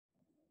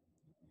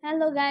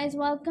Hello guys,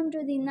 welcome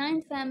to the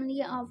ninth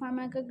family of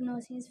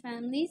Pharmacognosy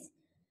families.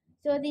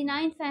 So the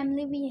ninth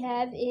family we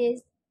have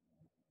is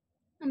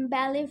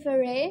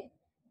Umbelliferae,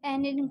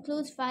 and it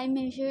includes five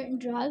major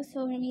drugs.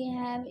 So we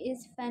have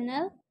is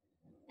fennel,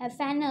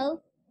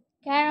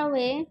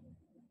 caraway,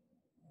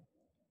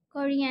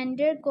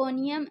 coriander,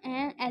 conium,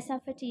 and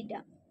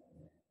asafoetida.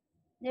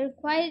 They're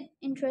quite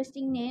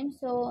interesting names,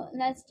 so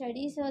let's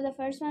study. So the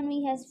first one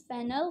we has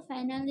fennel.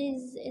 Fennel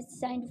is its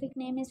scientific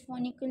name is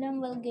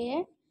Phoeniculum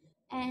vulgare,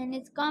 and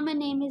its common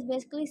name is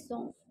basically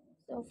somph.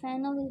 So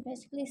fennel is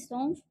basically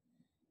somph,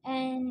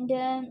 and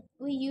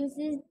we use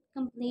it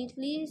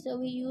completely. So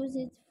we use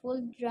its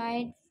full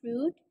dried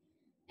fruit,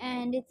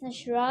 and it's a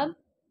shrub.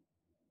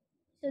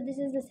 So this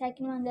is the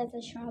second one that's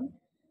a shrub,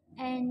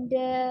 and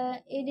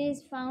it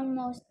is found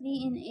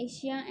mostly in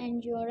Asia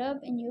and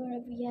Europe. In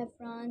Europe, we have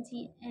France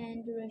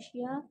and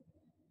Russia.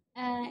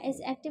 Its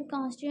active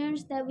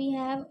constituents that we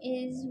have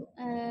is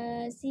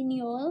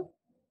cineol.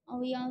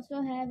 We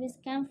also have is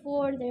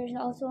camphor. There's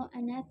also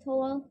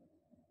anethol,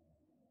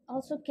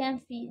 also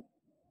camphene.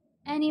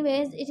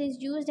 Anyways, it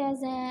is used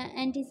as an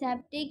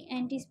antiseptic,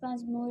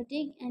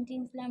 antispasmodic,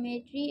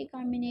 anti-inflammatory,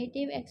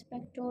 carminative,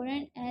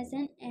 expectorant, as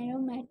an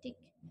aromatic.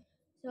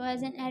 So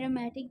as an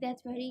aromatic,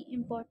 that's very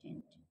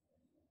important.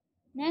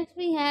 Next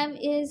we have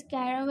is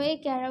caraway.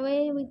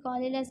 Caraway we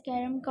call it as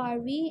carum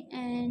carvi,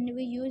 and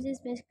we use this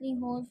basically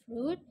whole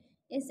fruit.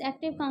 Its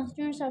active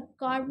constituents are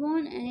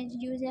carbon, and it's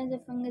used as a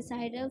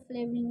fungicidal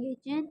flavoring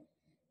agent,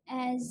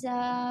 as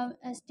a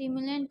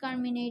stimulant,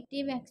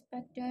 carminative,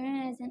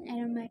 expectorant, as an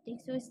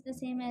aromatic. So it's the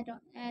same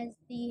as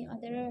the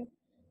other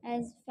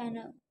as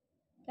fennel.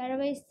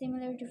 Caraway is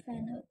similar to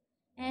fennel,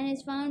 and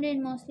is found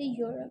in mostly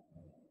Europe.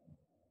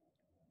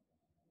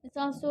 It's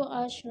also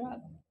a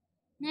shrub.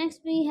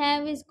 Next we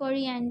have is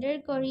coriander.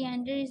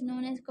 Coriander is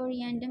known as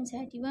Coriandrum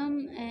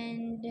sativum,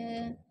 and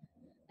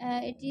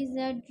it is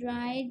a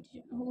dried.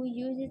 We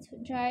use its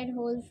dried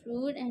whole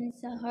fruit, and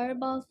it's a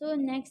herb also.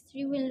 Next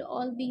three will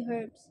all be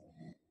herbs,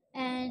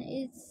 and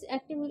it's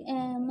active.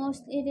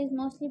 It is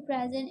mostly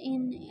present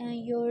in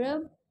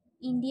Europe,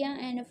 India,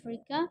 and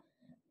Africa,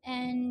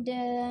 and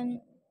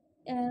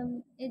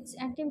its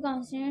active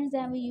constituents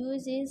that we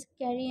use is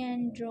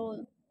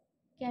coriandrol,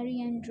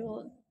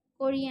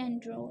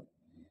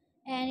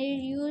 and it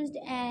is used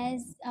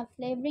as a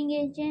flavoring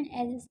agent,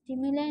 as a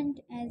stimulant,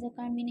 as a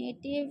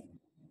carminative,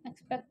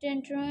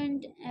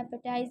 expectorant,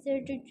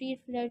 appetizer, to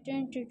treat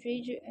flirtant, to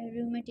treat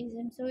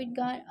rheumatism. So it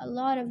got a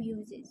lot of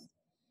uses.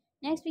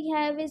 Next we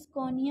have is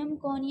conium.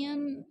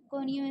 Conium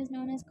is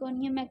known as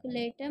Conium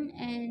maculatum,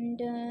 and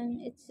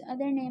its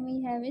other name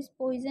we have is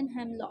poison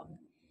hemlock.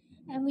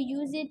 And we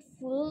use it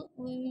full.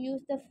 We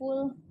use the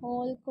full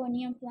whole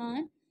conium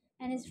plant,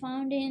 and is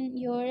found in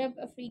Europe,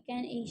 Africa,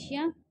 and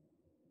Asia.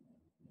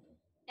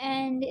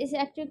 And its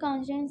active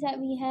constituents that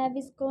we have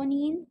is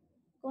conine,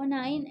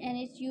 and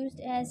it's used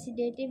as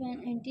sedative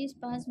and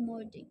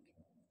antispasmodic.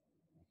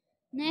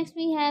 Next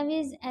we have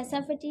is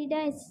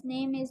asafoetida. Its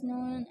name is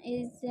known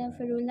is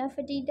ferula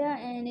foetida,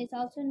 and it's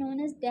also known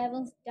as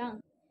devil's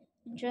dung.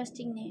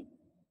 Interesting name.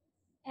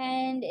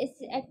 And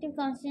its active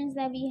constituents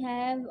that we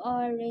have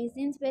are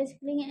resins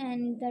basically,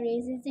 and the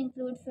resins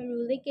include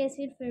ferulic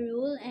acid,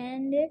 ferule,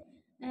 and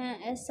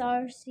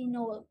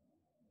sarcinol.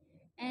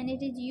 And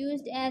it is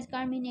used as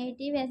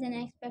carminative, as an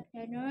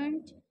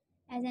expectorant,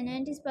 as an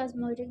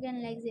antispasmodic,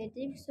 and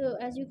laxative. So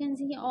as you can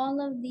see, all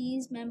of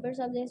these members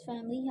of this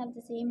family have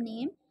the same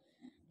name.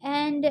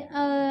 And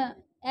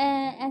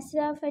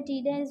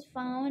asafoetida is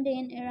found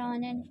in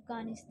Iran and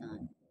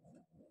Afghanistan.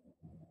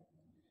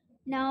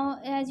 Now,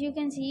 as you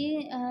can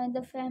see,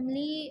 the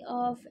family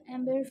of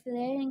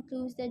Umbelliferae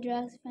includes the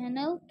drugs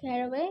fennel,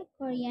 caraway,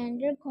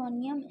 coriander,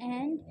 conium,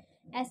 and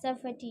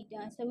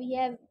asafoetida. So we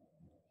have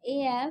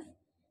AF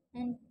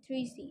and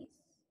three C's.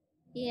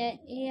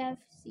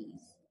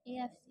 AFCs,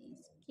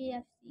 AFCs,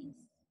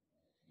 KFCs.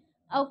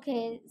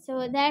 Okay,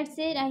 so that's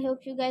it. I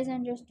hope you guys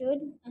understood.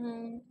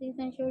 And please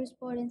make sure to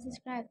support and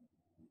subscribe.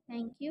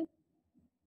 Thank you.